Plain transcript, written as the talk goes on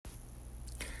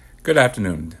Good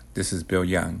afternoon. This is Bill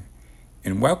Young,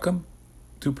 and welcome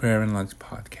to Prayer and Lunch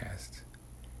Podcast.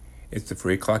 It's the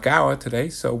 3 o'clock hour today,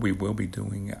 so we will be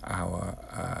doing our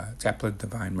Chaplet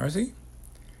Divine Mercy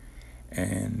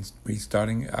and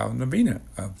restarting our Novena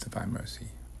of Divine Mercy.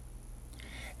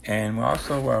 And we're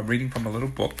also reading from a little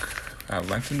book, a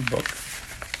Lenten book,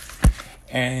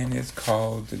 and it's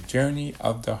called The Journey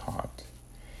of the Heart,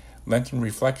 Lenten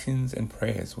Reflections and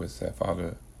Prayers with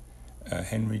Father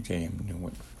Henry J.M.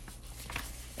 Newman.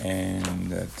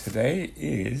 And today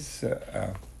is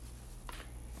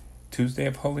Tuesday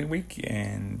of Holy Week,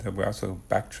 and we're also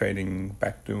back doing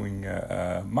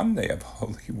Monday of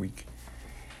Holy Week.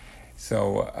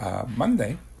 So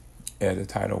Monday, the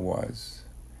title was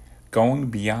Going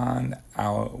Beyond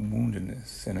Our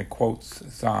Woundedness, and it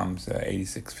quotes Psalms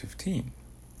 86:15.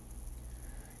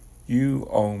 You,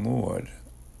 O Lord,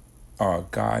 are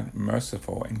God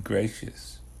merciful and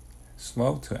gracious,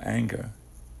 slow to anger,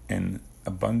 and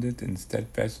abundant in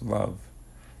steadfast love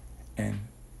and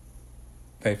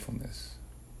faithfulness.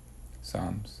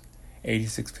 Psalms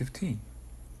 86:15.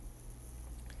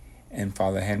 And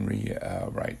Father Henry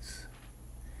writes,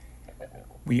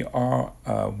 we are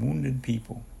a wounded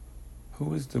people.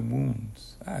 Who is the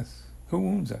wounds? Us. Who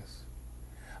wounds us?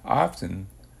 Often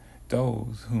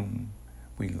those whom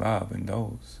we love and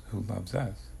those who loves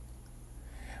us.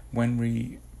 When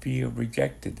we feel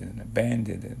rejected and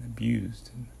abandoned and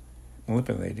abused and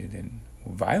manipulated and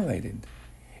violated,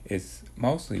 it's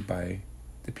mostly by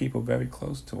the people very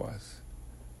close to us.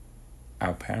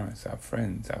 Our parents, our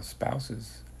friends, our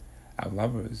spouses, our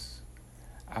lovers,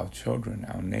 our children,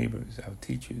 our neighbors, our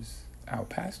teachers, our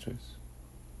pastors.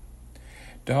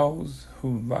 Those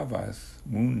who love us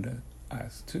wound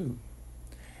us too.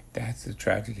 That's the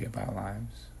tragedy of our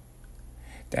lives.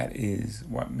 That is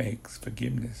what makes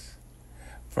forgiveness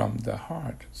from the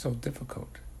heart so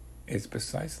difficult. It's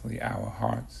precisely our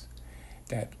hearts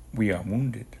that we are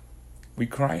wounded. We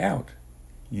cry out,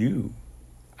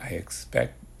 I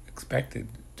expected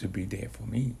to be there for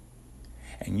me,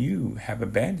 and you have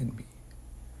abandoned me.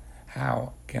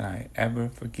 How can I ever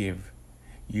forgive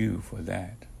you for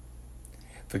that?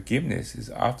 Forgiveness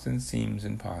often seems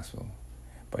impossible,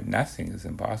 but nothing is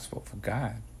impossible for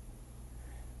God.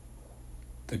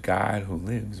 The God who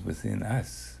lives within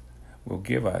us will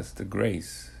give us the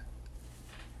grace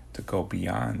to go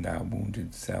beyond our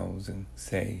wounded selves and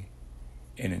say,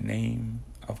 in the name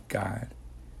of God,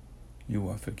 you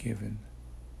are forgiven.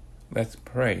 Let's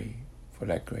pray for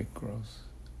that great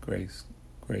grace.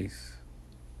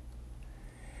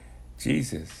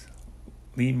 Jesus,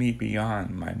 lead me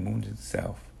beyond my wounded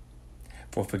self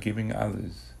for forgiving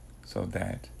others so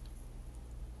that,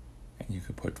 and you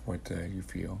could put what you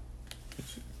feel, you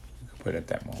could put at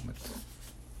that moment.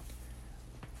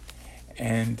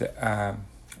 And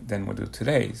then we'll do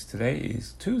today's. Today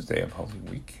is Tuesday of Holy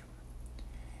Week,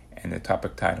 and the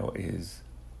topic title is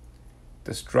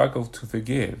The Struggle to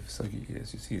Forgive. So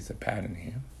as you see, it's a pattern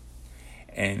here.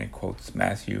 And it quotes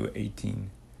Matthew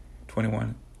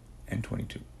 18:21 and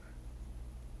 22.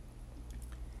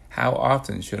 How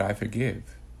often should I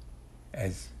forgive?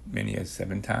 As many as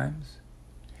 7 times?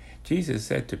 Jesus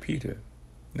said to Peter,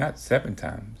 not 7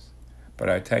 times, but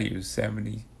I tell you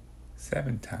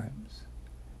 77 times.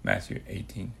 Matthew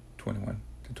 18:21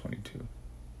 to 22.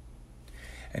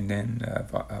 And then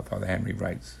Father Henry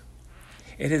writes,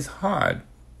 it is hard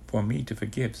for me to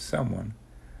forgive someone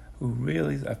who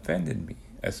really offended me,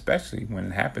 especially when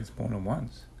it happens more than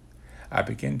once. I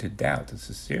begin to doubt the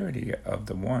sincerity of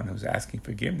the one who's asking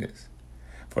forgiveness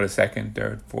for the 2nd,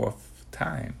 3rd, 4th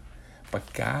time.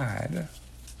 But God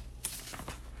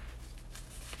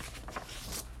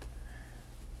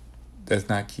does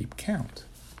not keep count.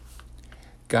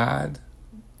 God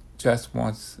just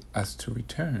wants us to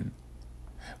return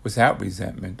without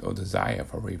resentment or desire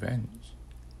for revenge.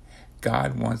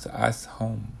 God wants us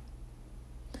home.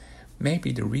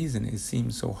 Maybe the reason it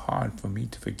seems so hard for me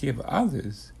to forgive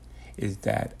others is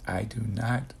that I do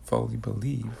not fully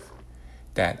believe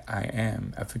that I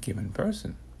am a forgiven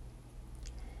person.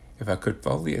 If I could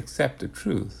fully accept the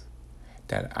truth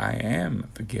that I am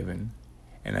forgiven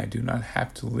and I do not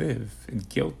have to live in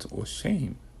guilt or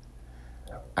shame,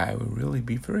 I would really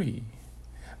be free.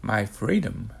 My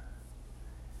freedom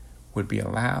would be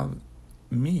allowed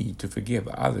me to forgive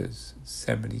others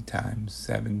 70 times,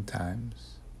 7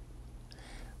 times.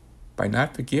 By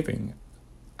not forgiving,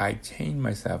 I chain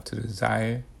myself to the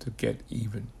desire to get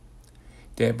even,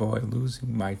 thereby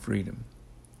losing my freedom.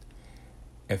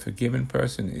 A forgiven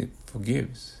person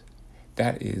forgives.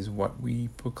 That is what we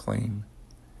proclaim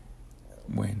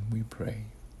when we pray.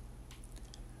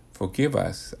 Forgive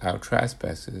us our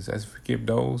trespasses as we forgive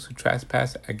those who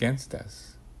trespass against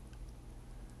us.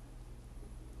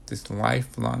 This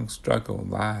lifelong struggle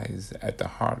lies at the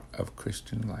heart of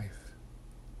Christian life.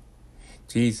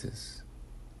 Jesus,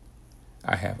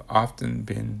 I have often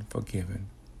been forgiven.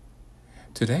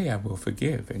 Today I will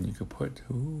forgive, and you could put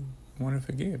who you want to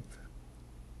forgive.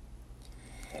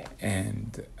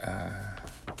 And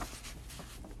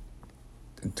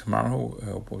tomorrow,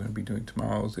 we're going to be doing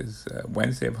tomorrow's is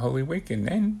Wednesday of Holy Week, and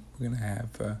then we're going to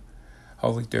have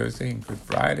Holy Thursday and Good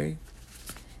Friday,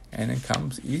 and then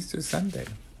comes Easter Sunday.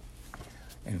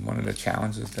 And one of the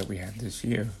challenges that we have this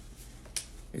year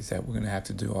is that we're going to have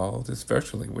to do all of this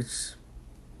virtually, which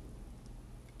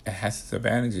it has its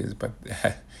advantages, but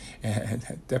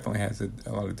it definitely has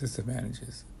a lot of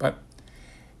disadvantages. But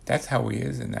that's how it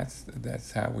is, and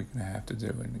that's how we're going to have to do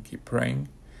it, and keep praying.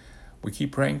 We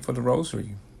keep praying for the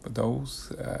rosary, for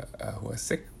those who are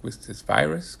sick with this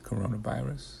virus,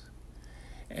 coronavirus.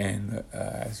 And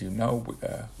as you know,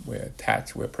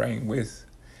 we're praying with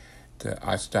the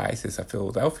Archdiocese of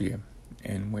Philadelphia,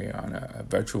 and we're on a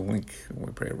virtual link.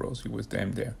 We pray a rosary with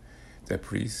them, their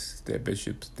priests, their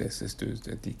bishops, their sisters,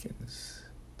 their deacons,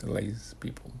 the lay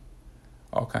people.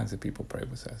 All kinds of people pray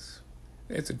with us.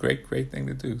 It's a great, great thing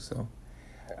to do. So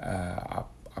I'll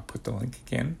put the link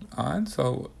again on,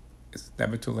 so it's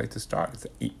never too late to start. It's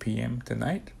at 8 p.m.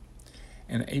 tonight,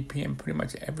 and 8 p.m. pretty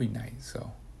much every night.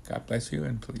 So God bless you,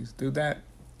 and please do that.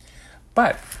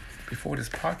 But before this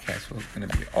podcast was going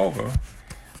to be over,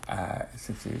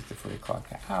 since it is the 3 o'clock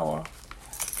hour,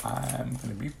 I'm going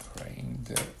to be praying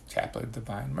the Chaplet of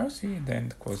Divine Mercy, and then,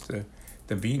 of course, the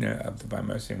Novena of Divine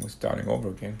Mercy, and we're starting over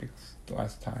again because the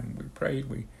last time we prayed,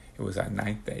 it was our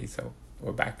 9th day, so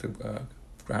we're back to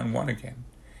round 1 again.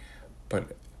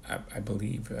 But I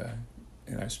believe,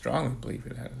 and I strongly believe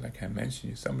it, like I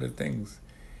mentioned, some of the things,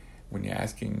 when you're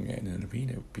asking in the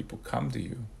Novena, people come to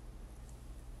you.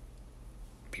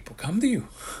 People come to you.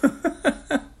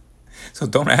 So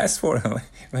don't ask for it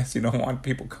unless you don't want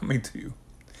people coming to you.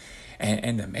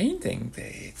 And the main thing,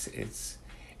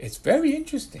 it's very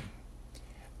interesting.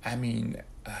 I mean,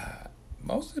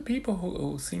 most of the people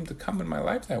who seem to come in my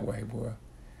life that way were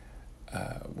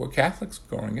Catholics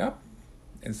growing up,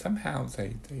 and somehow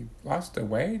they lost their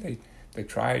way. They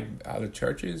tried other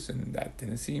churches, and that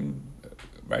didn't seem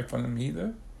right for them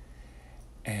either.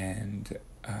 And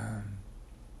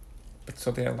but so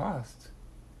they're lost.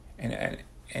 And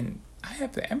I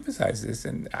have to emphasize this,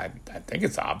 and I think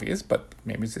it's obvious, but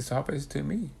maybe it's just obvious to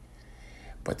me.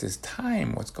 But this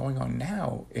time, what's going on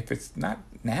now, if it's not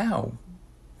now,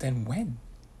 then when?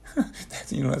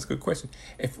 That's a good question.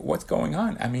 If what's going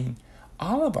on, I mean,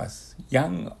 all of us,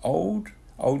 young,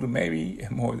 older maybe,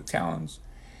 more challenged,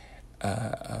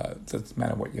 doesn't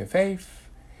matter what your faith,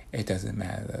 it doesn't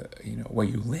matter, where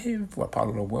you live, what part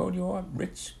of the world you are,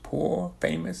 rich, poor,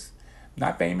 famous,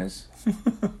 not famous.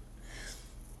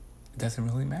 It doesn't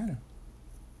really matter.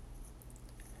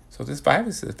 So this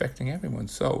virus is affecting everyone.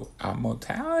 So our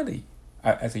mortality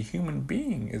as a human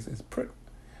being is put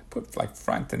like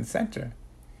front and center.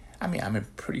 I mean, I'm a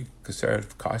pretty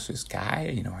conservative, cautious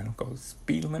guy. I don't go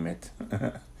speed limit.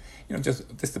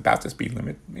 Just about the speed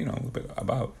limit. A little bit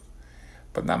above,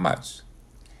 but not much.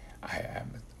 I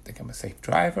think I'm a safe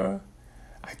driver.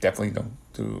 I definitely don't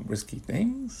do risky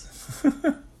things.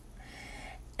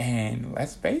 And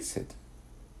let's face it.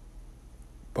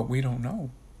 But we don't know.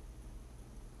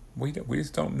 We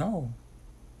just don't know.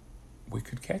 We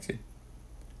could catch it.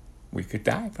 We could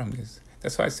die from this.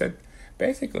 That's why I said,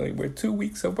 basically, we're 2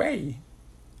 weeks away.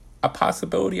 A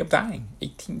possibility of dying.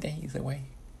 18 days away.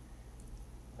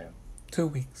 Yeah. 2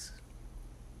 weeks.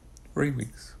 3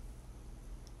 weeks.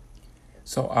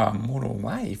 So our mortal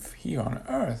life here on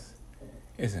earth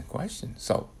is in question.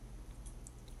 So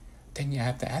then you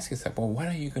have to ask yourself, well, what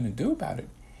are you going to do about it?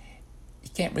 You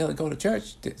can't really go to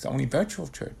church. It's only virtual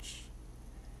church.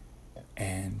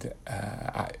 And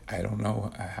I don't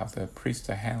know how the priests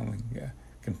are handling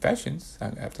confessions.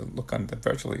 I have to look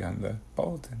virtually on the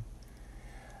bulletin.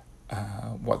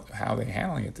 How they're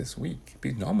handling it this week.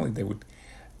 Because normally they would,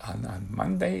 on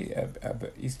Monday of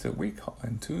Easter week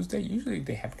and Tuesday, usually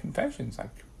they have confessions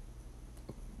like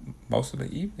most of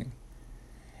the evening.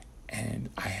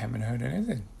 And I haven't heard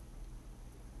anything.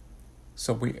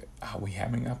 So are we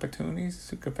having opportunities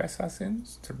to confess our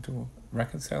sins, to do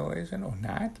reconciliation or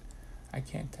not? I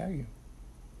can't tell you.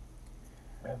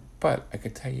 But I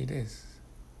could tell you this.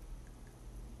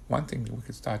 One thing that we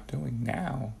could start doing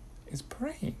now is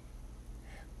praying.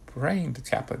 Praying the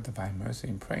Chaplet of Divine Mercy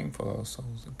and praying for those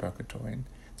souls in purgatory and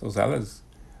those others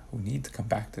who need to come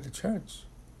back to the church.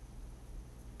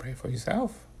 Pray for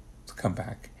yourself. to come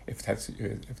back if that's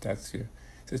your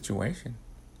situation,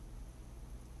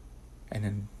 and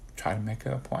then try to make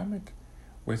an appointment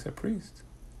with a priest,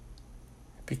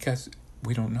 because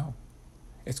we don't know.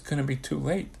 It's going to be too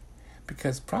late,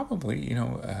 because probably,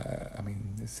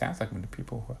 it sounds like when the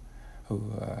people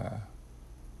who are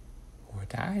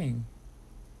dying,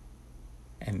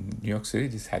 and New York City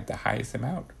just had the highest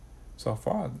amount so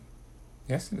far.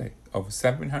 Yesterday, over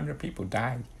 700 people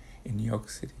died in New York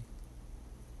City.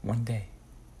 One day.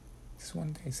 Just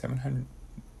one day, 700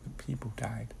 people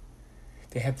died.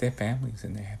 They have their families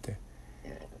and they have their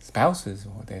spouses,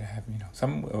 or they have,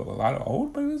 a lot of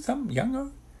old, but some younger,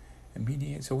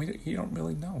 immediate. So you don't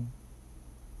really know.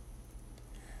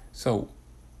 So,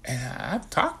 and I've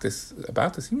talked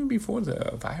about this even before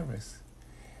the virus,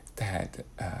 that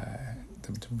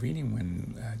the reading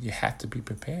when you have to be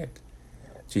prepared.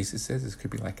 Jesus says this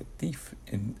could be like a thief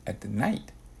at the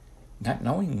night, not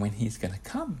knowing when he's going to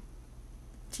come.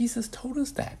 Jesus told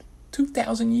us that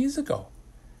 2,000 years ago.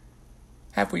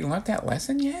 Have we learned that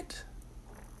lesson yet?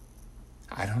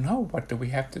 I don't know. What do we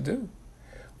have to do?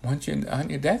 Once you're on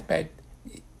your deathbed,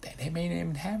 they may not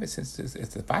even have it since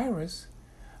it's a virus.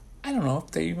 I don't know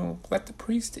if they even let the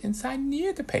priest inside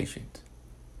near the patient.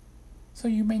 So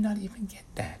you may not even get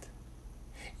that.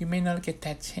 You may not get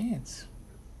that chance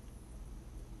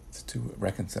to do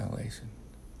reconciliation.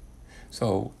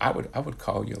 So I would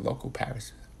call your local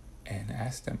parish and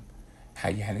ask them how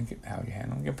you handling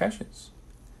confessions.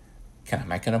 Can I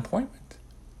make an appointment?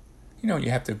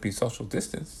 You have to be social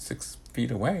distance, 6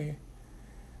 feet away.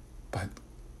 But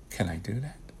can I do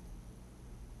that?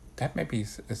 That may be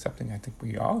something I think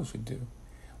we all should do.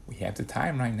 We have the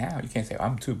time right now. You can't say,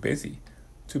 I'm too busy.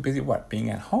 Too busy what? Being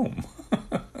at home.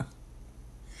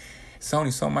 It's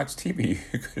only so much TV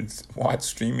you could watch,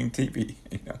 streaming TV,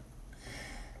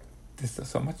 There's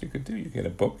so much you could do. You get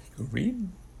a book, you could read, you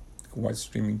could watch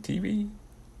streaming TV,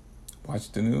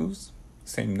 watch the news,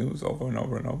 same news over and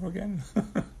over and over again.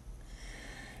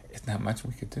 It's not much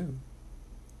we could do.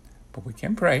 But we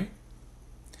can pray.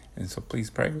 And so please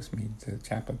pray with me to the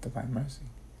Chaplet of Divine Mercy.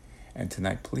 And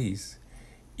tonight, please,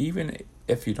 even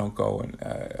if you don't go and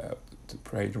to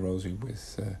pray the rosary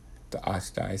with the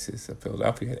Archdiocese of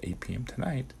Philadelphia at 8 p.m.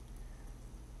 tonight,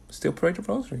 still pray the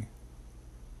rosary.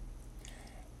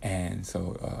 And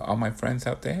so all my friends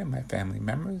out there, my family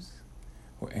members,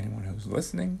 or anyone who's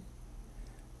listening,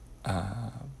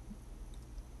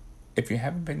 if you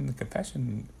haven't been in the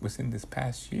confession within this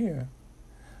past year,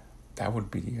 that would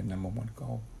be your number one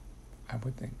goal, I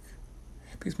would think.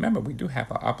 Because remember, we do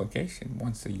have our obligation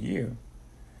once a year,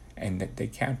 and that they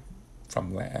count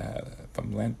from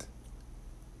Lent,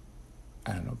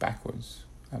 I don't know, backwards.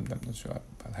 I'm not sure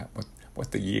about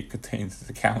what the year contains,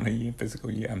 the calendar year,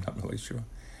 physical year, I'm not really sure.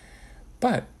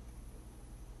 But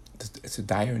it's a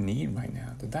dire need right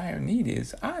now. The dire need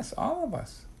is us, all of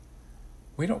us.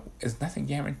 It's nothing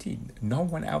guaranteed. No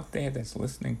one out there that's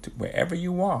listening to wherever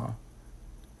you are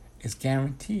is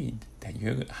guaranteed that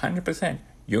you're 100%,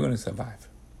 you're going to survive.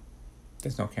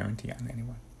 There's no guarantee on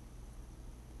anyone.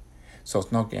 So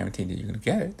it's no guarantee that you're going to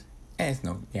get it, and it's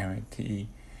no guarantee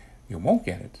you won't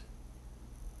get it,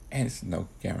 and it's no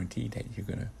guarantee that you're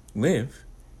going to live,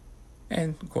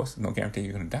 and of course, no guarantee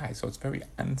you're going to die. So it's very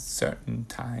uncertain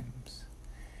times.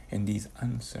 In these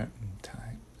uncertain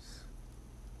times.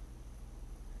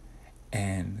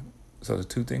 And so the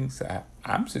two things that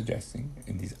I'm suggesting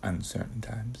in these uncertain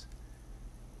times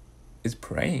is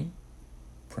praying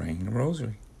the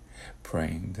rosary,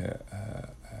 praying the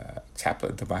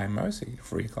Chaplet of Divine Mercy,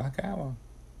 3 o'clock hour,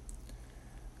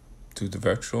 to the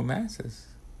virtual masses,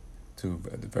 to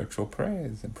the virtual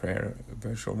prayers and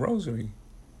virtual rosary.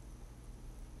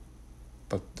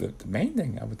 But the main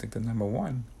thing, I would think the number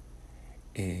one,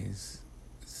 is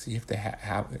see if they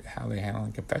how they're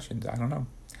handling confessions. I don't know.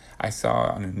 I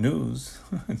saw on the news,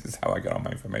 this is how I got all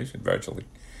my information virtually,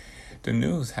 the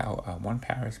news how one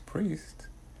parish priest,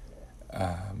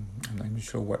 I'm not even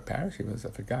sure what parish he was,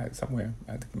 I forgot, somewhere,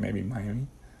 I think maybe Miami,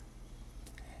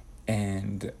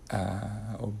 and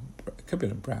or it could be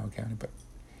in Broward County, but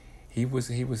he was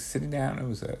sitting down, it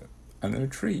was under a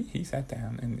tree, he sat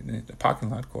down, and in the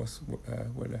parking lot, of course,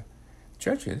 where the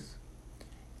church is,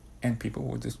 and people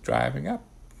were just driving up,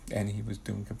 and he was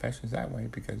doing confessions that way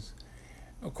because,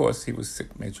 of course,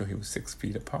 made sure he was 6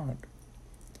 feet apart.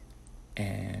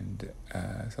 And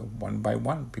so one by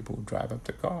one, people would drive up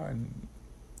the car, and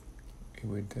he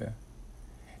would...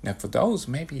 Now, for those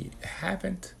maybe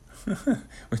haven't...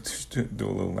 we just do a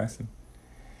little lesson.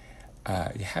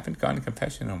 You haven't gone to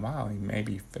confession in a while, you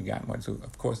maybe forgotten what to do.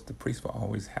 Of course, the priest will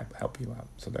always help you out,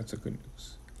 so that's a good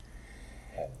news.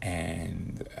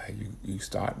 And you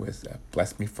start with,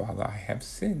 bless me, Father, I have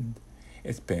sinned.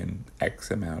 It's been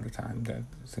X amount of time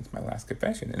since my last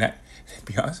confession. And that, to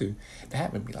be honest with you,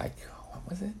 that would be like, what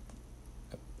was it?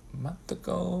 A month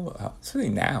ago?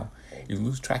 Certainly now, you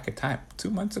lose track of time.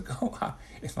 2 months ago?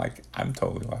 It's like, I'm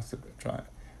totally lost of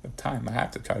time. I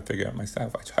have to try to figure it out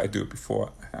myself. I try to do it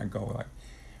before I go like,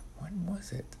 when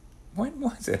was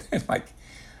it? And like,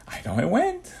 I know it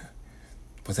went.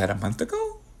 Was that a month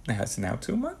ago? Now it's now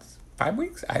 2 months? 5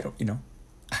 weeks? I don't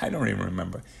even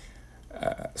remember.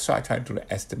 So I try to do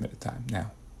the estimate of time.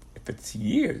 Now, if it's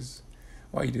years,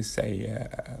 well, you just say,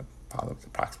 probably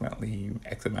approximately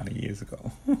X amount of years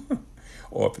ago.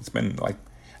 Or if it's been like,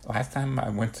 last time I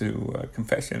went to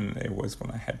confession, it was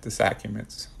when I had the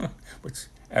sacraments, which,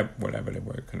 whatever they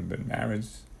were, it could have been marriage.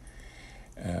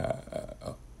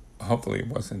 Hopefully it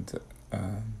wasn't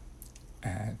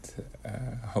at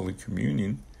Holy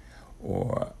Communion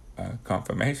or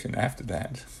confirmation after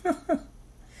that.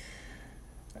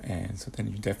 And so then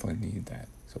you definitely need that.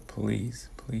 So please,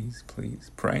 please, please,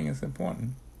 praying is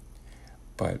important.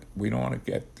 But we don't want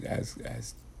to get, as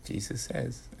Jesus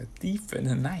says, a thief in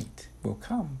the night will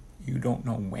come. You don't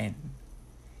know when.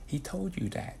 He told you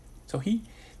that. So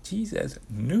Jesus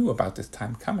knew about this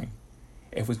time coming.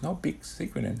 It was no big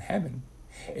secret in heaven.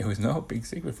 It was no big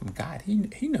secret from God. He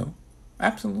knew.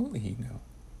 Absolutely he knew.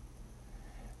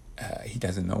 He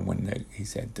doesn't know when he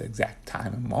said the exact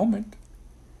time and moment,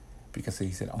 because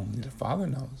he said only the Father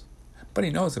knows. But he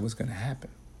knows it was going to happen.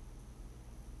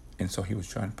 And so he was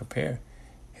trying to prepare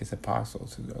his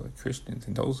apostles, his early Christians,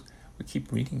 and those we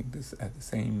keep reading this at the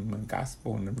same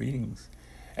gospel and the readings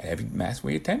at every mass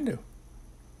we attend to.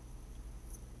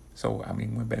 So, I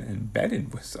mean, we've been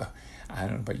embedded with, I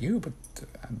don't know about you, but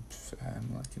I'm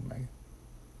like in my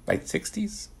late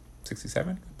 60s,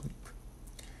 67, I believe.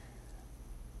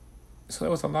 So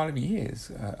there was a lot of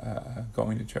years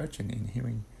going to church and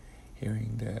hearing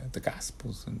the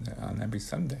Gospels on every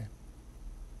Sunday.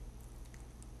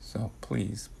 So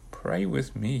please pray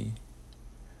with me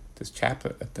this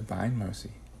chaplet of divine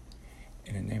mercy.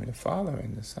 In the name of the Father,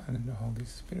 and the Son, and the Holy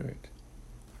Spirit.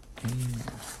 Amen.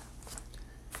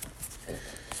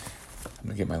 I'm going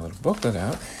to get my little booklet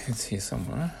out. It's here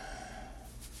somewhere.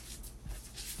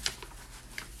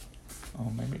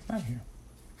 Oh, maybe it's not here.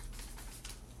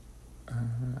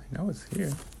 I know it's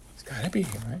here. It's got to be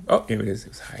here, right? Oh, here it is. It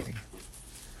was hiding.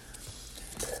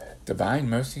 Divine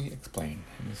Mercy Explained.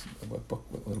 And this little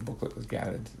booklet was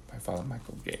gathered by Father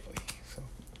Michael Gailey. So,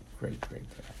 great.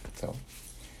 So,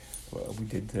 we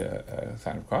did the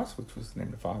sign of cross, which was the name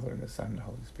of the Father, and the Son, and the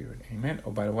Holy Spirit. Amen.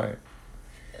 Oh, by the way,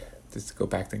 just to go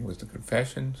back, I think it was the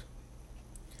confessions.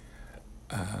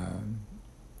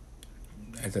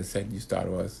 As I said, you start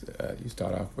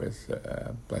off with,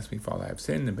 bless me, Father, I have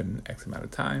sinned. It's been X amount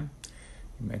of time.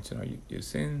 You mention all your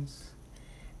sins,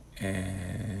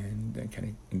 and then kind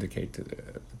of indicate to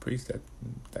the priest that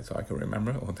that's all I can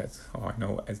remember, or that's all I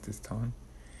know at this time.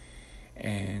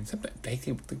 And sometimes they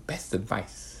give the best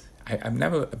advice. I've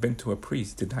never been to a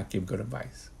priest did not give good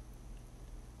advice.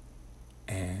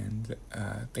 And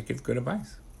they give good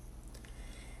advice.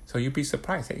 So you'd be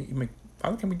surprised. Hey,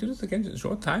 Father, can we do this again in a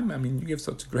short time? I mean, you give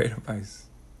such great advice.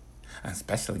 And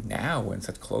especially now in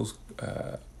such close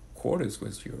quarters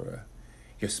with your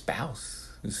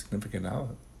spouse, your significant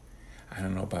other. I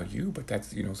don't know about you, but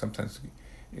that's, sometimes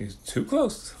it's too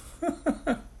close.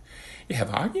 You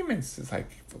have arguments. It's like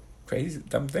crazy,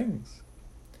 dumb things.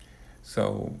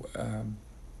 So,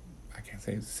 I can't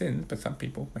say it's sin, but some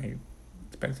people may,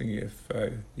 depending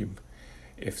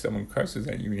if someone curses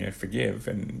at you, you forgive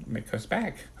and may curse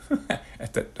back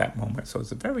at that moment. So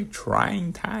it's a very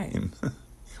trying time.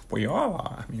 We all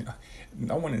are. I mean,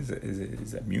 no one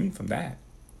is immune from that.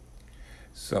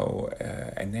 So,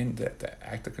 and then the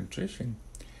act of contrition,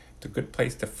 it's a good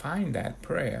place to find that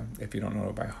prayer if you don't know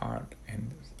it by heart.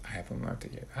 And I haven't learned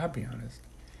it yet, I'll be honest.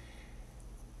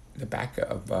 The back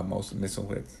of most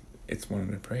missal, it's one of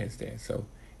the prayers there. So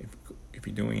if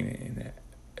you're doing it in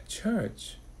a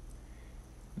church,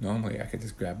 normally I could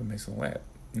just grab a missalette.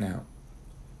 Now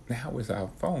with our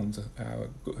phones,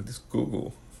 just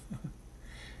Google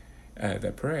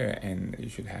the prayer, and you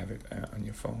should have it on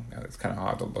your phone. Now it's kind of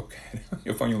hard to look at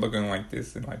your phone. You're looking like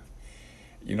this, and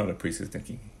the priest is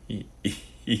thinking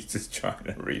he's just trying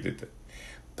to read it,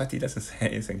 but he doesn't say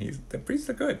anything. The priests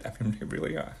are good. I mean, they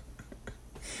really are.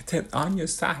 They're on your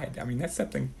side. I mean, that's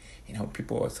something,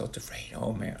 people are so afraid.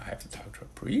 Oh man, I have to talk to a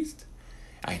priest.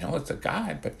 I know it's a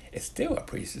God, but it's still a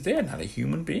priest. They're not a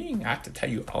human being. I have to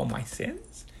tell you all my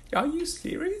sins? Are you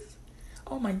serious?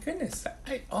 Oh my goodness.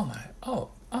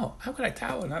 How could I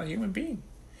tell I'm not a human being?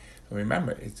 So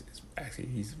remember, it's actually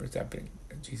he's representing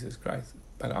Jesus Christ.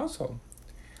 But also,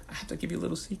 I have to give you a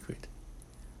little secret.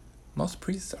 Most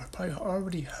priests are probably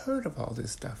already heard of all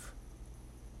this stuff.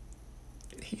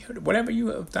 He heard whatever you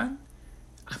have done.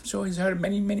 I'm sure he's heard it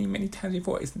many, many, many times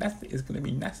before. It's going to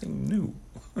be nothing new.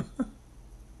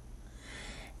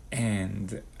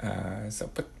 And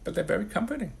but they're very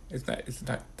comforting. It's not.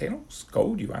 They don't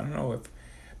scold you. I don't know if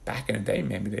back in the day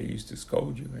maybe they used to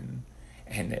scold you,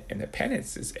 and the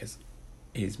penance is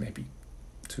maybe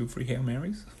 2 free Hail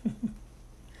Marys.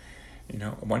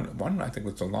 One I think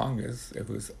was the longest. It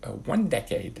was 1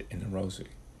 decade in the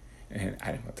rosary, and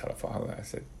I didn't want to tell the father. I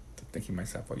said, thinking to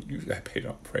myself, well, usually I pray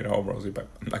the whole rosary, but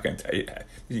I'm not going to tell you that.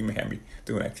 You may have me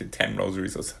doing actually 10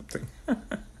 rosaries or something.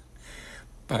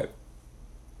 But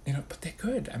they're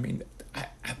good. I mean, I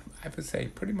would say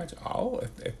pretty much all,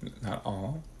 if not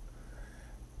all,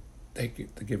 they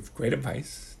give great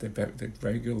advice. They're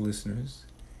very good listeners,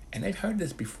 and they've heard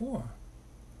this before.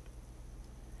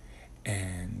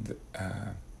 And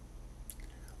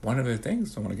one of the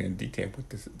things, I don't want to get in detail what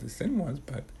the sin was,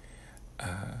 but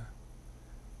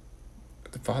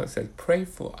the father said, pray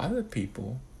for other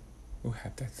people who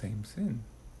have that same sin.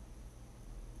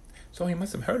 So he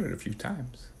must have heard it a few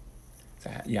times. So,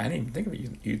 I didn't even think of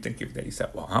it. You think of that, you said,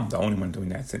 well, I'm the only one doing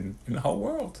that sin in the whole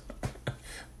world.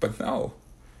 But no,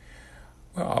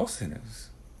 we're all sinners.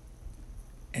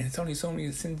 And it's only so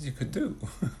many sins you could do.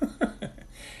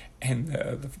 And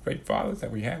the great fathers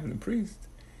that we have in the priest,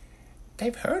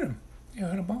 they've heard them. They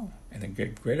heard them all. And they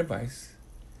gave great advice.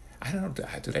 I don't know,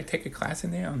 do they take a class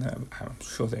in there? I'm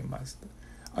sure they must.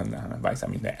 On advice, I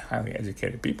mean, they're highly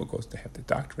educated people, of course, they have the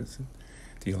doctorates and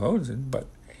theologians, but,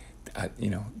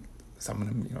 some of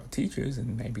them, teachers,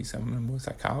 and maybe some of them were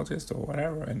psychologists or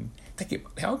whatever, and they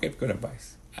all give good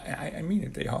advice. I mean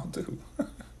it, they all do.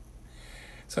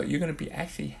 So you're going to be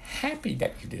actually happy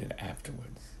that you did it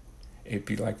afterwards. It'd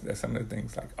be like some of the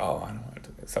things like, oh, I don't want to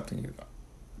do that, something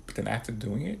but then after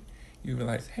doing it, you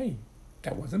realize, hey,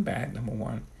 that wasn't bad, number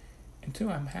one, and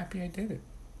 2, I'm happy I did it.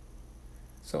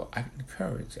 So I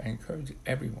encourage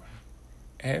everyone,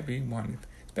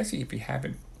 especially if you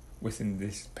haven't within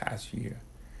this past year,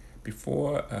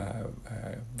 before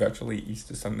virtually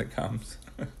Easter Sunday comes,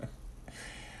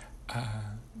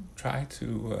 try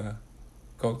to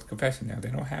go to confession now.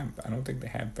 I don't think they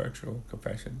have virtual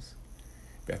confessions,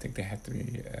 but I think they have to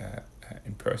be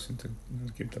in person to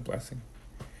give the blessing.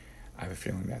 I have a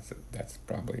feeling that's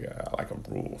probably like a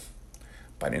rule.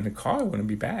 But in the car, it wouldn't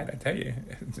be bad, I tell you.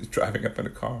 Just driving up in a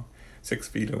car 6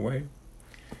 feet away.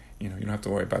 You don't have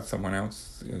to worry about someone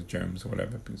else, germs or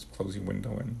whatever. Just close your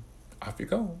window and off you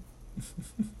go.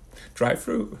 Drive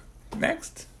through.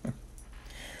 Next.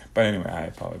 But anyway, I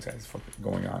apologize for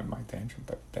going on my tangent,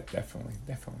 but that definitely.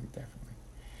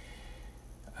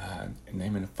 In the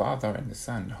name of the Father, and the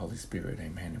Son, and the Holy Spirit,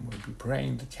 amen. And we'll be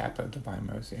praying the Chaplet of Divine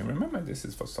Mercy. And remember, this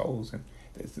is for souls, and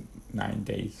there's 9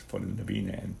 days for the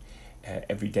Novena, and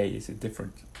every day is a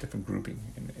different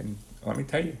grouping. And let me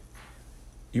tell you,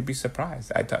 you'd be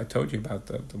surprised. I told you about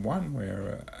the one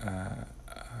where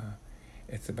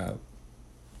it's about,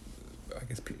 I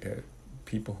guess,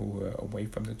 people who were away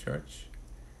from the church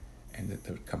and that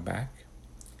they would come back.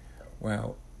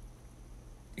 Well,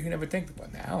 you never think, well,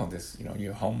 now this,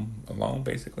 you're home alone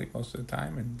basically most of the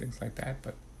time and things like that.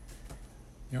 But,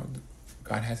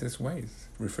 God has His ways.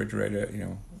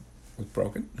 Refrigerator, was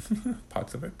broken,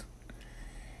 parts of it.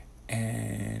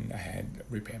 And I had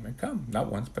repairman come,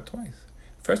 not once but twice.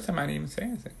 First time I didn't even say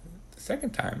anything. The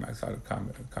second time I started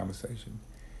a conversation,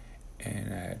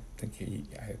 and I think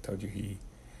I had told you he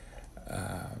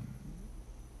has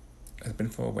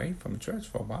been away from the church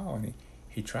for a while, and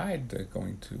he tried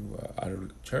going to other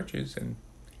churches, and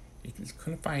he just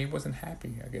couldn't find. He wasn't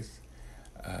happy. I guess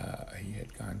he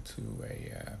had gone to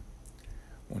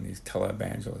one of these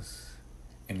televangelists,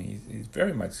 and he's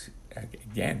very much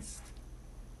against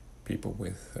people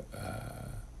with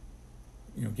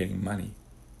getting money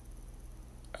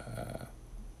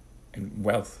and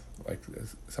wealth. Like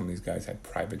some of these guys had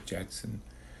private jets and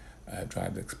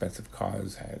drive expensive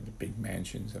cars, had big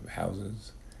mansions of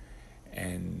houses,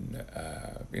 and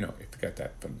if you get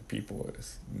that from the people,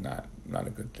 it's not a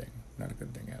good thing, not a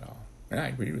good thing at all. And I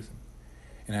agreed with him.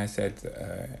 And I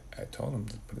said, I told him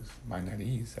to put his mind at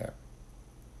ease that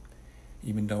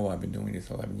even though I've been doing this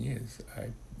 11 years,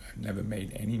 I've never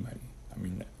made any money. I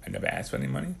mean, I never asked for any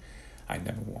money. I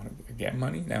never wanted to get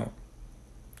money. Now,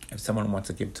 if someone wants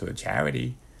to give to a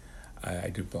charity, I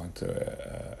do belong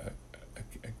to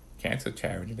a cancer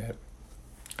charity that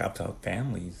helps out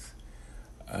families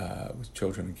with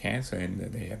children with cancer, and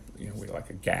they have, we're like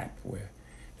a gap where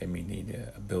they may need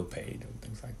a bill paid and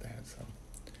things like that. So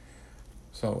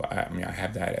So I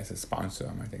have that as a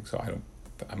sponsor. I think so.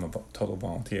 I'm a total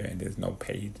volunteer, and there's no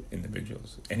paid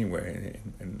individuals anywhere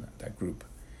in that group.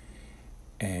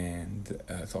 And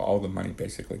so all the money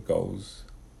basically goes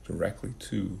directly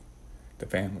to the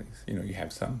families. You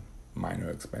have some minor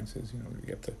expenses.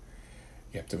 You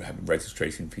have to have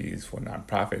registration fees for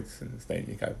nonprofits, and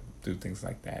you got to do things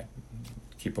like that.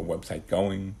 Keep a website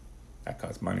going, that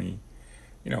costs money.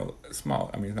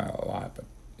 Small. It's not a lot, but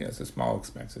it's a small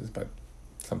expenses. But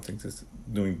some things is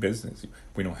doing business.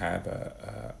 We don't have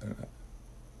a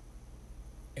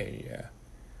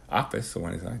office or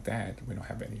anything like that. We don't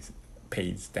have any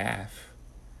paid staff.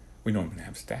 We don't even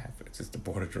have staff. It's just the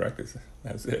board of directors.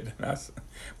 That's it.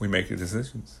 We make the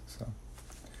decisions. So,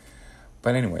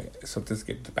 but anyway, so let's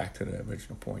get back to the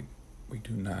original point. We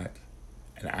do not,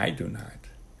 and I do not,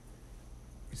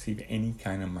 receive any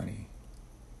kind of money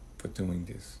for doing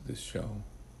this show.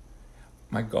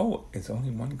 My goal is only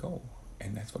one goal,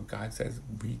 and that's what God says: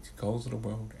 reach, goes to the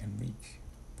world and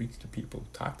reach the people,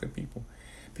 talk to people,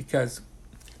 because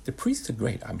the priests are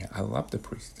great. I love the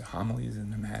priests, the homilies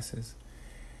and the masses.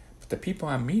 But the people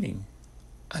I'm meeting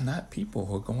are not people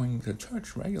who are going to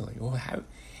church regularly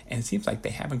and it seems like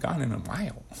they haven't gone in a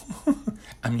while.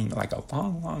 Like a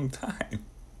long, long time.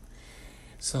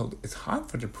 So it's hard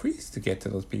for the priests to get to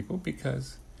those people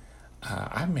because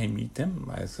I may meet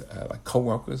them as like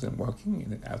co-workers and working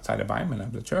in the outside environment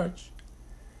of the church.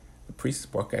 The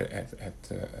priests work at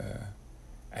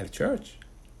a church.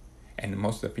 And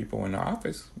most of the people in the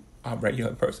office are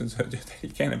regular persons who you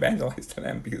can't evangelize to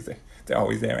them because they're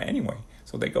always there anyway.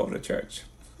 So they go to church.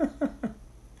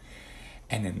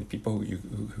 And then the people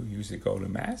who usually go to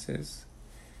masses,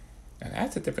 and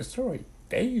that's a different story.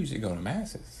 They usually go to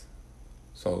masses.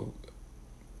 So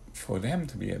for them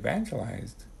to be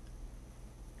evangelized,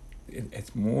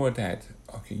 it's more that,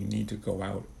 okay, you need to go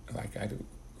out, like I do,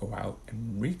 go out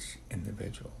and reach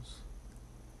individuals.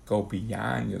 Go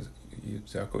beyond your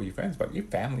circle, your friends, but your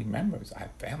family members. I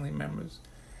have family members.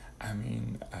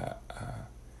 On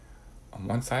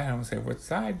one side, I don't say which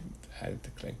side,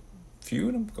 few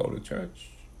of them go to church.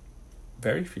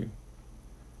 Very few.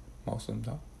 Most of them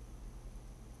don't.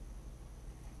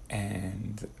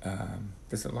 And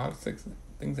there's a lot of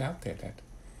things out there that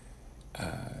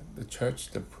the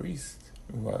church, the priests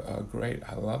are great.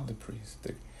 I love the priests.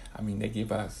 They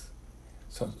give us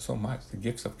so much. The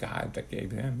gifts of God that gave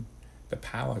them the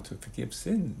power to forgive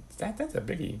sins. That's a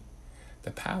biggie.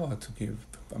 The power to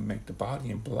make the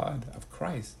body and blood of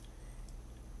Christ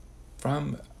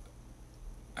from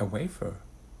a wafer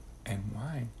and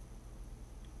wine,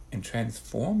 and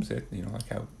transforms it. Like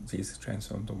how Jesus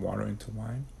transformed the water into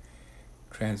wine,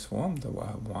 transformed the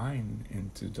wine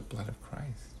into the blood of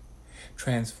Christ,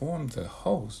 transformed the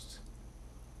host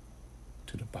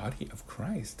to the body of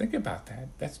Christ. Think about that.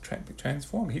 That's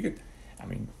transformed. He could.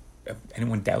 If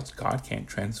anyone doubts God can't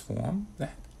transform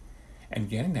that, and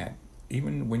getting that,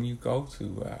 even when you go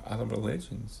to other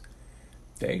religions,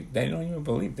 they don't even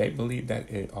believe. They believe that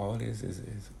all it is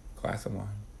a glass of wine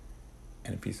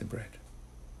and a piece of bread.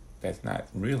 That's not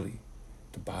really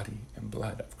the body and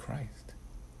blood of Christ,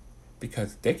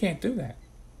 because they can't do that.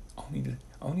 Only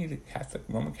the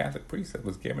Roman Catholic priest that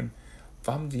was given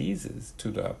from Jesus to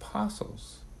the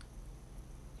apostles.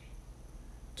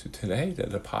 To today,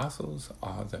 the apostles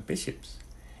are the bishops,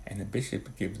 and the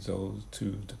bishop gives those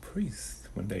to the priests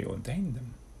when they ordain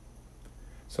them.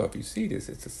 So if you see this,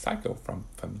 it's a cycle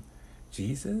from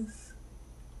Jesus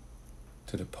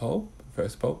to the Pope,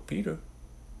 first Pope Peter,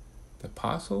 the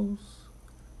apostles,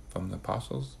 from the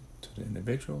apostles to the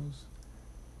individuals,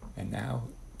 and now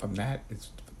from that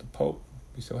it's the Pope.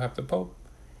 We still have the Pope,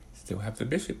 still have the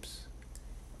bishops,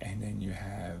 and then you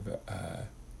have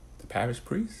the parish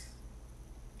priests,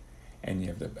 and you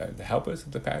have the helpers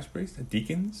of the parish priests, the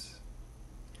deacons.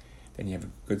 Then you have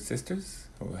good sisters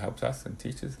who helps us and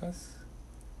teaches us.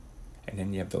 And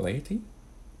then you have the laity.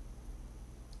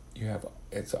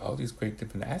 It's all these great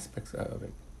different aspects of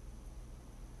it.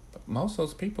 But most of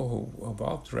those people who are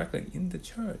involved directly in the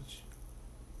church,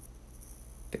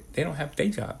 they don't have day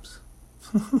jobs.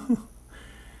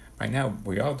 Right now,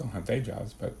 we all don't have day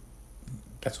jobs, but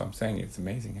that's what I'm saying. It's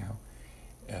amazing how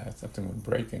something would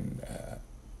break and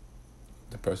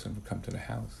the person would come to the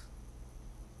house.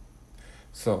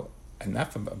 So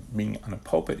enough of being on a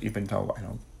pulpit, even though I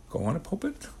don't go on a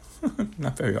pulpit,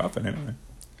 not very often anyway.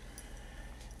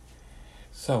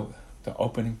 So the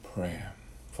opening prayer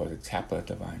for the Chaplet of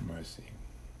Divine Mercy.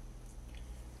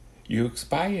 You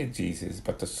expired, Jesus,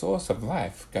 but the source of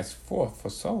life guts forth for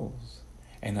souls,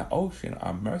 and the ocean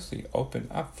of mercy opened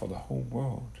up for the whole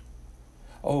world.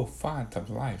 O font of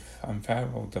life,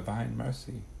 unfathomable divine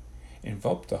mercy,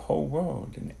 envelop the whole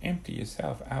world and empty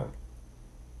yourself out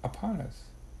upon us.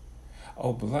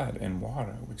 O blood and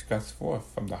water which gush forth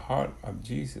from the heart of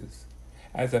Jesus,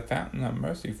 as a fountain of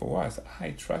mercy for us,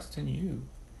 I trust in you.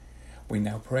 We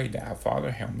now pray to our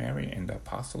Father, Hail Mary, and the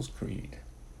Apostles' Creed.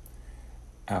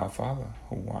 Our Father,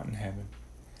 who art in heaven,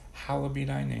 hallowed be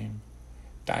thy name.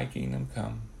 Thy kingdom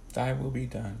come, thy will be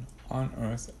done, on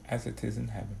earth as it is in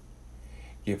heaven.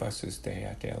 Give us this day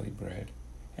our daily bread,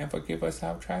 and forgive us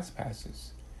our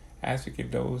trespasses, as we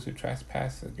forgive those who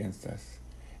trespass against us.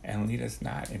 And lead us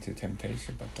not into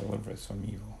temptation, but deliver us from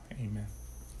evil. Amen.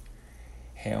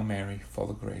 Hail Mary, full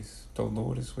of grace, the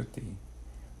Lord is with thee.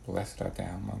 Blessed art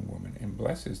thou among women, and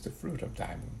blessed is the fruit of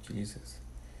thy womb, Jesus.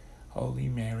 Holy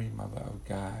Mary, Mother of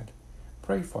God,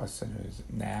 pray for us sinners,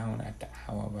 now and at the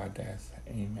hour of our death.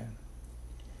 Amen.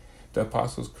 The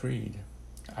Apostles' Creed.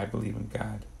 I believe in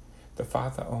God, the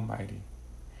Father Almighty,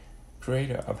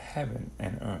 creator of heaven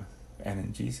and earth, and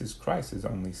in Jesus Christ, his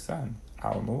only Son,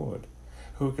 our Lord,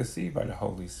 who was conceived by the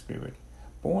Holy Spirit,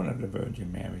 born of the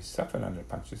Virgin Mary, suffered under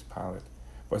Pontius Pilate,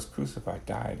 was crucified,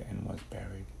 died, and was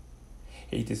buried.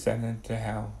 He descended into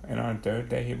hell, and on the third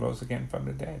day he rose again from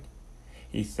the dead.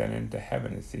 He ascended into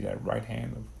heaven and seated at the right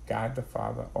hand of God the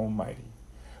Father Almighty.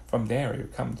 From there he will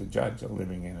come to judge the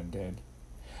living and the dead.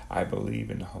 I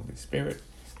believe in the Holy Spirit,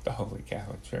 the Holy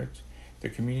Catholic Church, the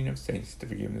communion of saints, the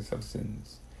forgiveness of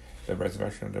sins, the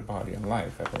resurrection of the body, and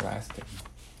life everlasting.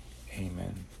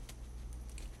 Amen.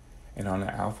 And on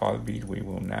the Our Father bead we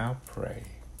will now pray.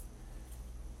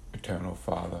 Eternal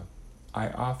Father, I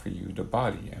offer you the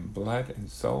body and blood and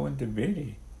soul and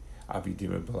divinity of your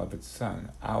dear beloved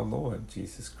Son, our Lord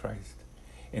Jesus Christ,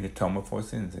 in atonement for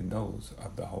sins and those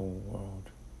of the whole world.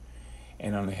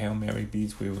 And on the Hail Mary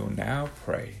beads we will now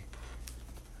pray.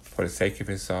 For the sake of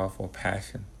his sorrowful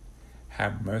passion,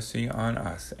 have mercy on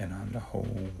us and on the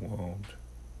whole world.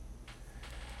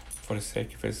 For the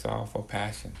sake of his sorrowful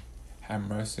passion, have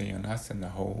mercy on us and the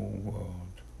whole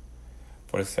world.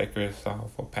 For the sake of his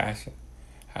sorrowful passion,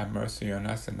 have mercy on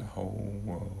us and the whole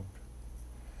world.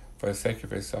 For the sake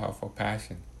of his sorrowful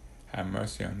passion, have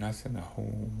mercy on us and the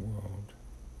whole world.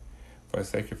 For the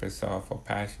sake of his sorrowful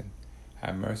passion,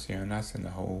 have mercy on us and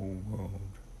the whole world.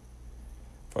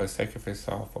 For the sake of his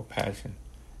sorrowful passion,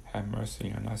 have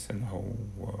mercy on us and the whole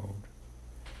world.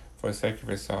 For the sake of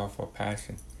his sorrowful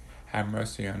passion, have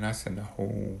mercy on us and the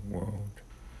whole world.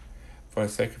 For the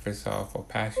sake of his sorrowful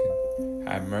passion,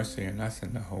 have mercy on us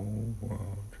and the whole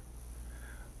world.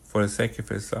 For the sake of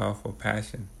his sorrowful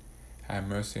passion, have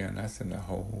mercy on us and the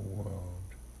whole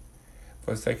world.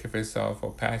 For the sake of his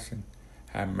sorrowful passion,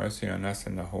 have mercy on us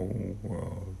and the whole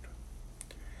world.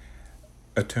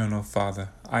 Eternal Father,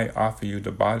 I offer you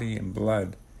the body and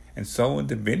blood and soul and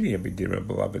divinity of your dear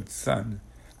beloved Son,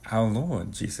 our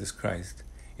Lord Jesus Christ,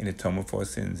 in atonement for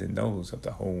sins and those of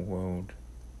the whole world.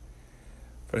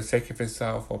 For the sake of his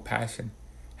sorrowful passion,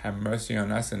 have mercy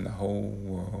on us and the whole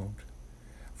world.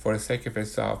 For the sake of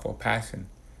his sorrowful passion,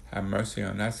 have mercy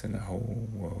on us and the whole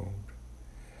world.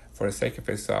 For the sake of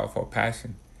his sorrowful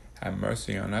passion, have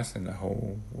mercy on us and the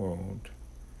whole world.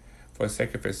 For the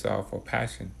sake of his sorrowful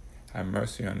passion, have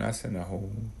mercy on us and the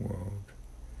whole world.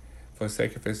 For the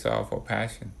sake of his sorrowful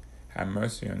passion, have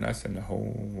mercy on us and the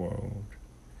whole world.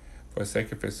 For the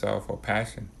sake of his sorrowful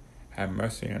passion, have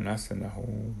mercy on us and the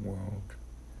whole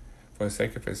world. For the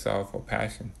sake of his sorrowful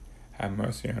passion, have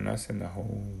mercy on us and the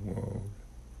whole world.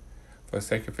 For the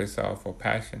sake of his sorrowful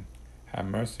passion, have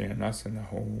mercy on us and the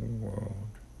whole world.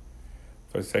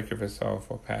 For the sake of his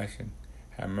sorrowful passion,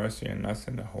 have mercy on us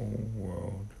and the whole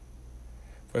world.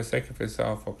 For the sake of his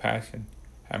sorrowful passion,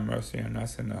 have mercy on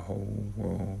us and the whole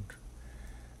world.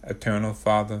 Eternal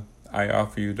Father, I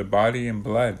offer you the body and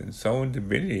blood and soul and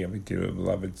divinity of your dear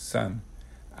beloved Son,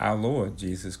 our Lord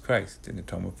Jesus Christ, in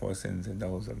atonement for sins and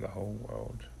those of the whole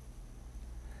world.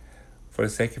 For the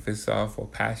sake of his sorrowful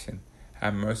passion,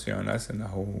 have mercy on us and the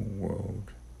whole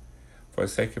world. For the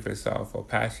sake of his sorrowful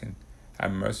passion,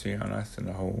 have mercy on us and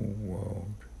the whole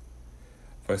world.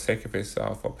 For the sake of his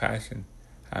sorrowful passion,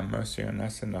 have mercy on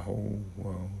us and the whole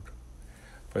world.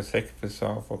 For the sake of his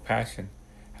sorrowful passion,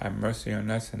 have mercy on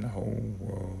us and the whole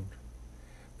world.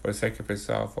 For the sake of his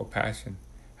sorrowful passion,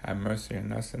 have mercy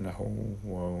on us and the whole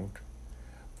world.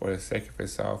 For the sake of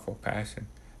his sorrowful passion,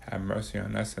 have mercy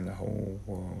on us and the whole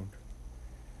world.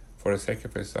 For the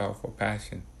sake of his sorrowful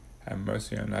passion, have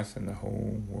mercy on us and the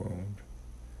whole world.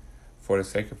 For the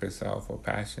sake of his sorrowful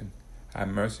passion, have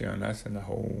mercy on us and the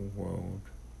whole world.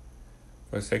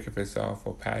 For the sake of his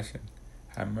sorrowful passion,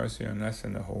 have mercy on us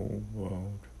and the whole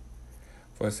world.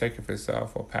 For the sake of his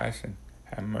sorrowful passion,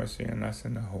 have mercy on us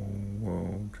and the whole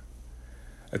world.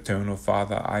 Eternal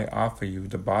Father, I offer you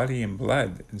the body and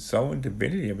blood and soul and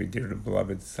divinity of your dear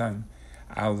beloved Son,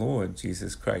 our Lord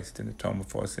Jesus Christ, in atonement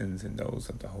for our sins and those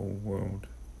of the whole world.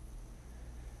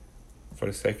 For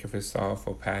the sake of his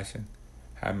sorrowful passion,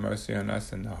 have mercy on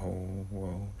us and the whole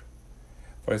world.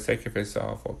 For the sake of his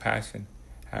sorrowful passion,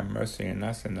 have mercy on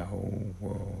us and the whole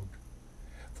world.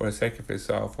 For the sake of his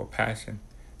sorrowful passion,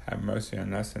 have mercy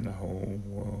on us and the whole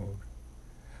world.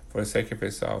 For the sake of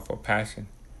his sorrowful passion,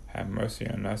 have mercy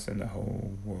on us and the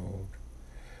whole world.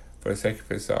 For the sake of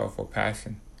his sorrowful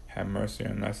passion, have mercy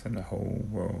on us and the whole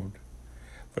world.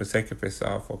 For the sake of his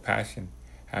sorrowful passion,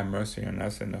 have mercy on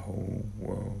us and the whole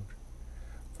world.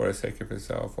 For the sake of his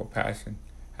sorrowful passion,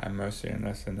 have mercy on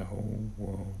us and the whole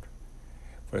world.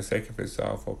 For the sake of his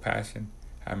sorrowful passion,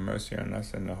 have mercy on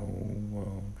us and the whole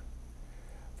world.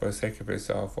 For the sake of his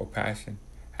sorrowful passion,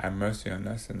 have mercy on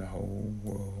us and the whole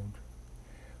world.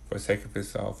 For the sake of his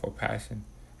sorrowful passion,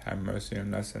 have mercy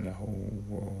on us and the whole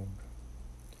world.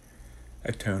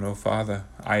 Eternal Father,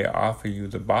 I offer you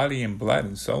the body and blood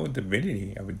and soul and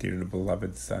divinity of a dearly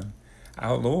beloved Son,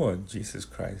 our Lord Jesus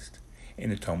Christ,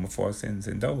 in atonement for our sins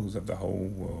and those of the whole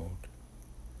world.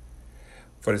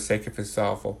 For the sake of his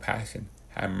sorrowful passion,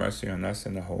 have mercy on us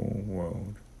and the whole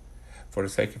world. For the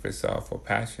sake of his sorrowful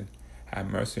passion, have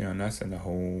mercy on us and the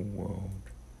whole world.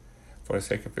 For the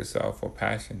sake of his sorrowful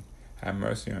passion, have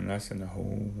mercy on us and the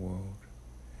whole world.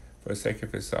 For the sake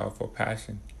of his sorrowful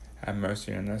passion, have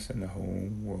mercy on us and the whole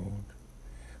world.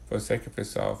 For the sake of his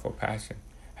sorrowful passion,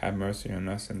 have mercy on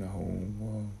us and the whole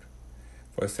world.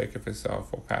 For the sake of his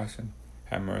sorrowful passion,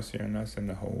 have mercy on us and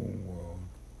the whole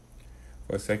world.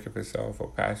 For the sake of his sorrowful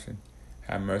passion,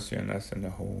 have mercy on us and the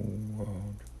whole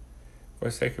world. For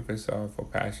the sake of his sorrowful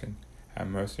passion, have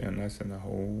mercy on us and the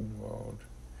whole world.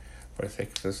 For the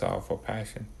sake of his sorrowful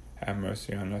passion, have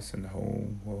mercy on us and the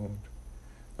whole world.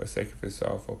 For the sake of his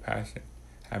sorrowful passion,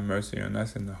 have mercy on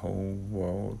us and the whole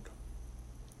world.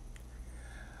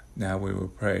 Now we will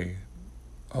pray,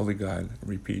 Holy God,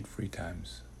 repeat 3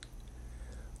 times.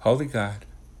 Holy God,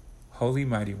 Holy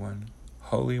Mighty One,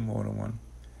 Holy Immortal One,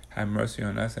 have mercy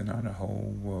on us and on the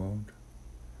whole world.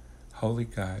 Holy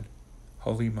God,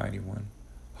 Holy Mighty One,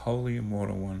 Holy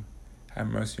Immortal One, have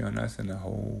mercy on us and the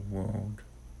whole world.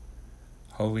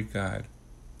 Holy God,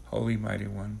 Holy Mighty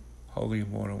One, Holy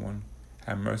Immortal One,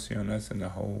 have mercy on us and the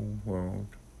whole world.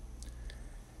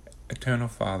 Eternal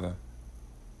Father,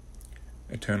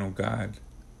 Eternal God,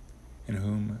 in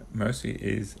whom mercy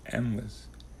is endless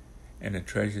and the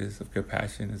treasures of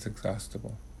compassion is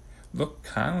exhaustible, look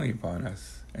kindly upon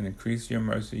us and increase your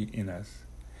mercy in us,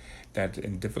 that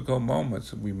in difficult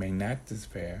moments we may not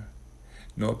despair,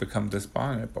 nor become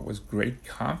despondent, but with great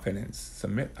confidence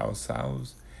submit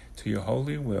ourselves to your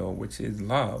holy will, which is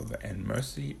love and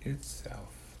mercy itself.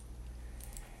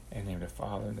 In the name of the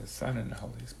Father, and the Son, and the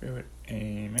Holy Spirit.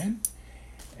 Amen.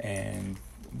 And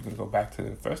I'm going to go back to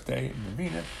the first day in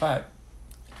Novena, but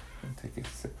I'm going to take a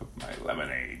sip of my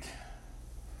lemonade.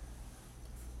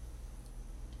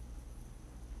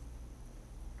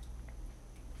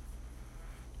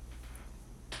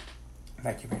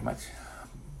 Thank you very much.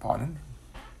 Pardon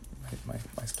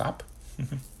my stop.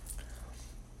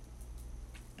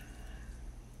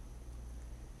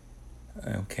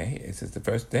 Okay, this is the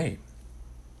first day.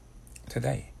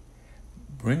 Today,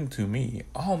 bring to me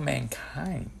all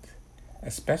mankind,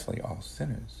 especially all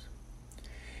sinners,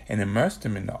 and immerse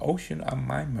them in the ocean of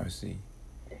my mercy.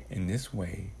 In this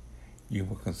way, you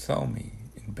will console me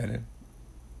in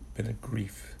bitter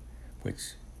grief,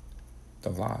 which the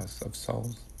loss of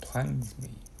souls plunges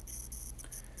me.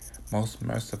 Most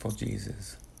merciful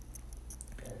Jesus,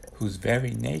 whose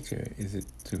very nature is it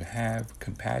to have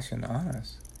compassion on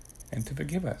us and to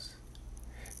forgive us,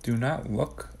 do not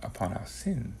look upon our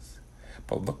sins,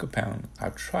 but look upon our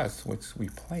trust which we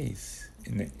place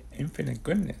in the infinite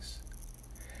goodness.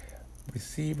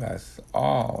 Receive us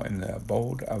all in the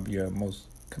abode of your most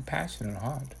compassionate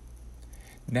heart.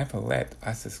 Never let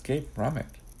us escape from it.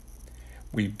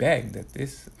 We beg that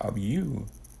this of you,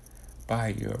 by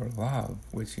your love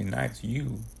which unites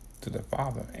you to the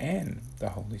Father and the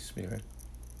Holy Spirit.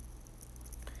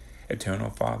 Eternal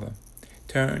Father,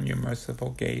 turn your merciful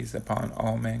gaze upon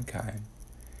all mankind,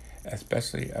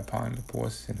 especially upon the poor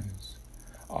sinners,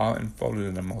 all enfolded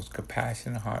in the most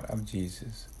compassionate heart of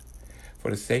Jesus.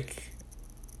 For the sake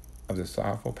of the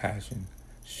sorrowful passion,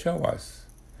 show us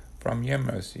from your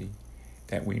mercy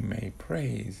that we may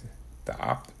praise the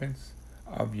opulence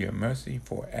of your mercy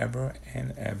forever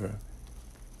and ever.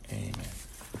 Amen.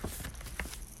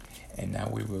 And now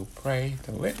we will pray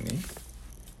the litany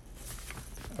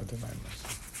of divine mercy.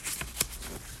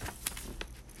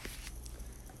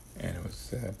 And it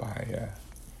was by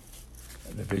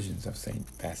the visions of Saint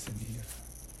Bassinia.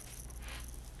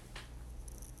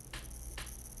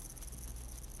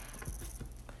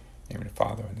 In the name of the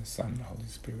Father, and the Son, and the Holy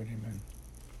Spirit, amen.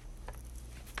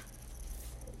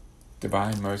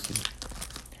 Divine mercy,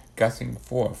 gushing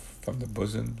forth from the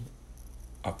bosom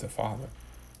of the Father,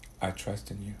 I trust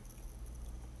in you.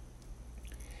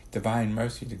 Divine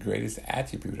mercy, the greatest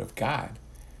attribute of God,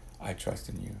 I trust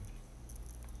in you.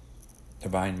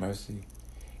 Divine mercy,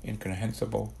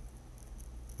 incomprehensible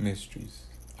mysteries,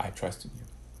 I trust in you.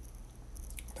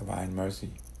 Divine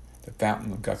mercy, the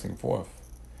fountain of gushing forth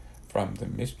from the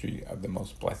mystery of the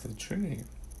most blessed Trinity,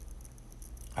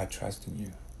 I trust in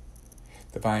you.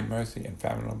 Divine mercy,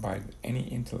 unfathomable by any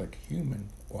intellect, human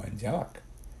or angelic,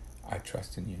 I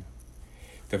trust in you.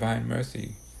 Divine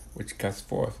mercy, which gushes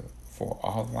forth for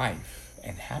all life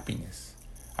and happiness,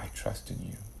 I trust in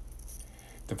you.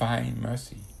 Divine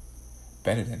mercy,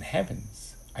 better than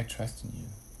heavens, I trust in you.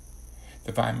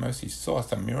 Divine mercy,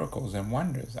 source of miracles and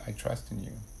wonders, I trust in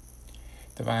you.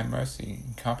 Divine mercy,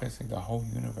 encompassing the whole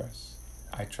universe,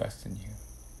 I trust in you.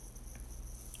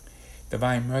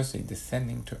 Divine mercy,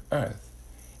 descending to earth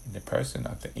in the person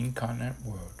of the incarnate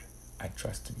Word, I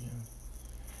trust in you.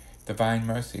 Divine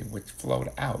mercy, which flowed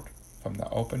out from the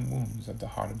open wombs of the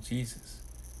heart of Jesus,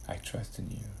 I trust in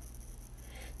you.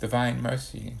 Divine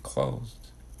mercy, enclosed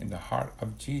in the heart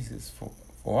of Jesus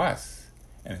for us,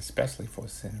 and especially for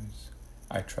sinners,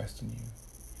 I trust in you.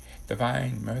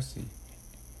 Divine mercy,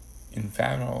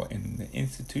 infathomable in the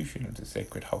institution of the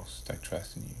sacred host, I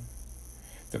trust in you.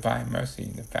 Divine mercy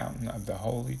in the fountain of the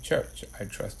Holy Church, I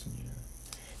trust in you.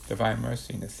 Divine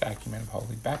mercy in the sacrament of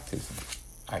holy baptism,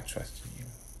 I trust in you.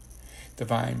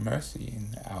 Divine mercy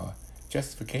in our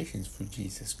justifications through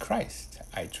Jesus Christ,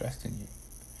 I trust in you.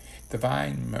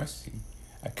 Divine mercy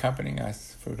accompanying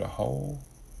us through the whole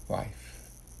life,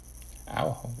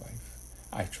 our whole life,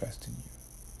 I trust in you.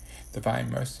 Divine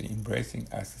mercy embracing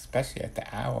us, especially at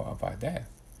the hour of our death,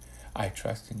 I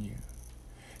trust in you.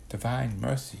 Divine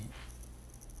mercy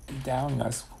endowing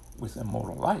us with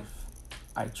immortal life,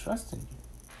 I trust in you.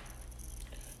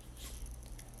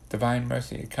 Divine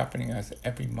mercy accompanying us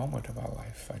every moment of our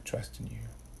life, I trust in you.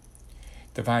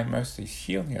 Divine mercy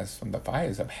shielding us from the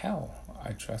fires of hell,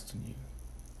 I trust in you.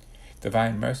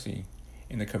 Divine mercy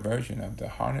in the conversion of the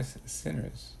harnessed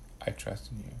sinners, I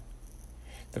trust in you.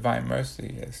 Divine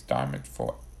mercy endowment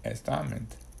for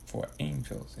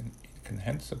angels and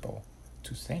incomprehensible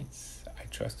to saints, I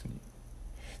trust in you.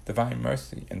 Divine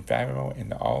mercy invaluable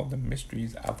in all the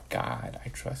mysteries of God, I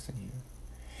trust in you.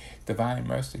 Divine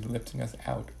mercy lifting us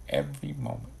out every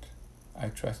moment, I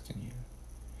trust in you.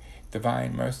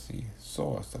 Divine mercy,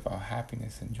 source of our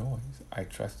happiness and joys, I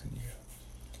trust in you.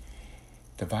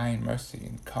 Divine mercy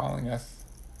in calling us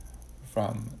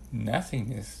from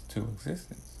nothingness to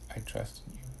existence, I trust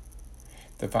in you.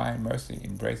 Divine mercy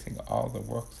embracing all the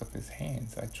works of his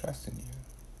hands, I trust in you.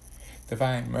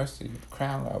 Divine mercy,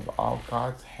 crown of all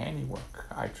God's handiwork,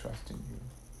 I trust in you.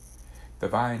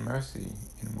 Divine mercy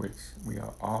in which we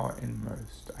are all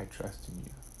immersed, I trust in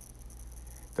you.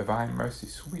 Divine mercy,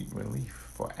 sweet relief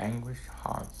for anguished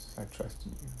hearts, I trust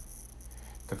in you.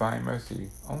 Divine mercy,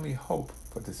 only hope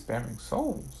for despairing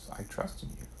souls, I trust in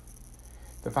you.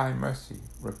 Divine mercy,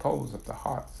 repose of the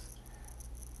heart's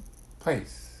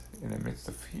place in the midst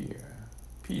of fear,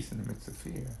 peace in the midst of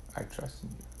fear, I trust in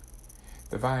you.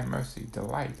 Divine mercy,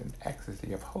 delight and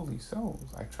ecstasy of holy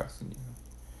souls, I trust in you.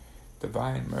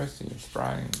 Divine mercy,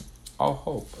 inspiring all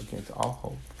hope against all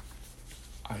hope,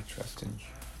 I trust in you.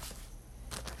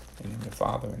 And in the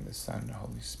Father, and the Son, and the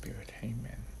Holy Spirit,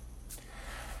 amen.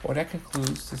 Well, that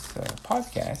concludes this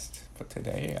podcast for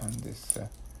today on this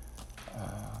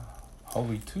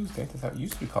Holy Tuesday. That's how it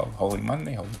used to be called. Holy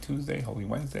Monday, Holy Tuesday, Holy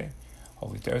Wednesday,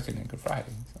 Holy Thursday, and Good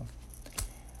Friday. So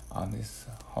on this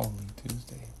Holy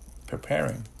Tuesday,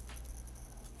 preparing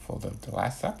for the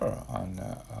Last Supper on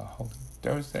Holy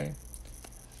Thursday.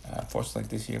 Unfortunately,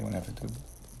 this year we'll have to do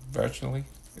virtually.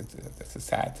 It's a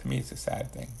sad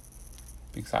thing.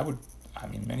 Because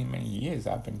many years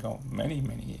I've been going, many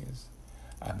years,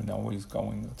 I've been always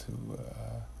going to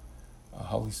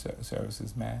Holy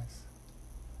Services Mass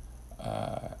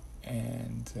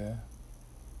and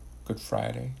Good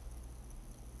Friday,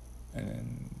 and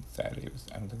then Saturday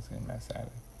I'm going to say Mass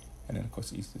Saturday, and then of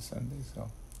course Easter Sunday. So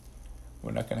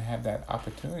we're not going to have that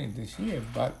opportunity this year,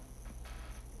 but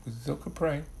we still could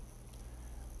pray.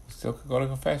 We still could go to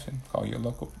confession, call your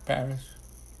local parish,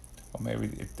 or maybe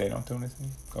if they don't do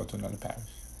anything, go to another parish.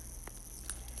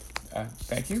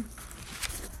 Thank you,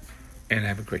 and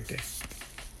have a great day.